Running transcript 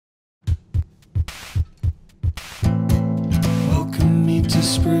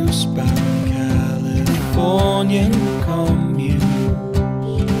spruce-bound Californian communes.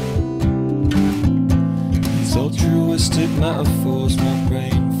 These altruistic metaphors my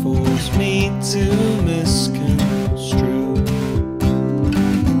brain forced me to misconstrue.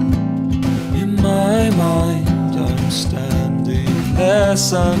 In my mind I'm standing there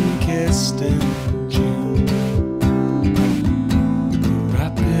sun-kissed in June. The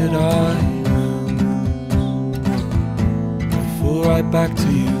rapid eye moves before I back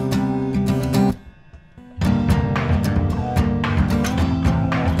to you.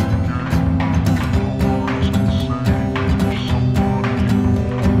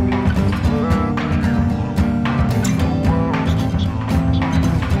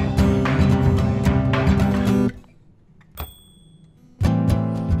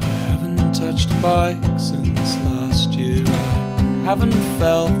 Touched bike since last year. I haven't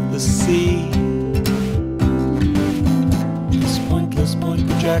felt the sea. This pointless point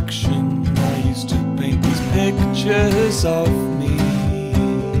projection. I used to paint these pictures of me.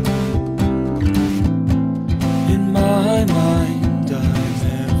 In my mind I'm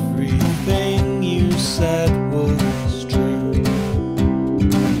everything you said was true.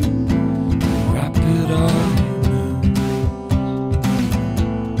 Rapid eye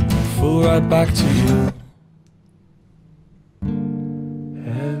right back to you.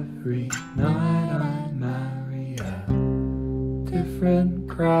 Every night I marry a different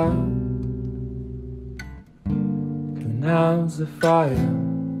crowd. Canals afire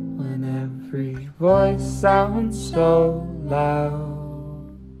when every voice sounds so loud.